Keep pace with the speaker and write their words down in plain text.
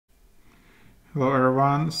Hello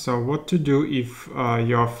everyone. So what to do if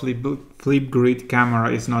your FLIPGRID camera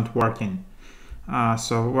is not working?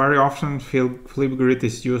 So very often FLIPGRID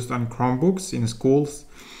is used on Chromebooks in schools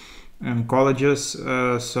and colleges.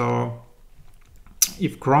 So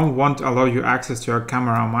if Chrome won't allow you access to your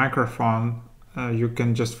camera or microphone, you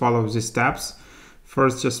can just follow these steps.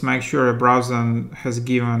 First, just make sure your browser has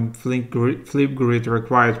given FLIPGRID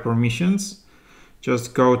required permissions.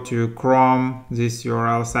 Just go to Chrome, this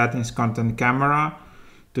URL settings content camera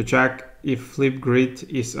to check if FLIPGRID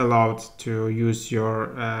is allowed to use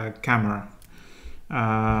your camera.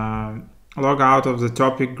 Log out of the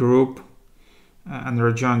topic group and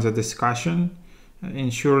rejoin the discussion.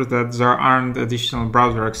 Ensure that there aren't additional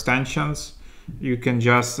browser extensions. You can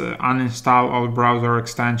just uninstall all browser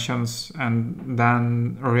extensions and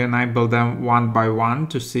then re-enable them one by one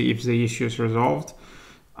to see if the issue is resolved.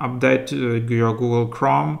 Update your Google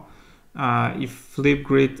Chrome. If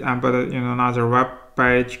FLIPGRID embedded in another web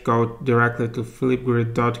page, go directly to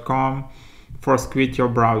flipgrid.com. First, quit your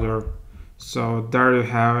browser. So there you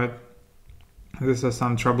have it. These are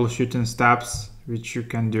some troubleshooting steps which you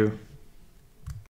can do.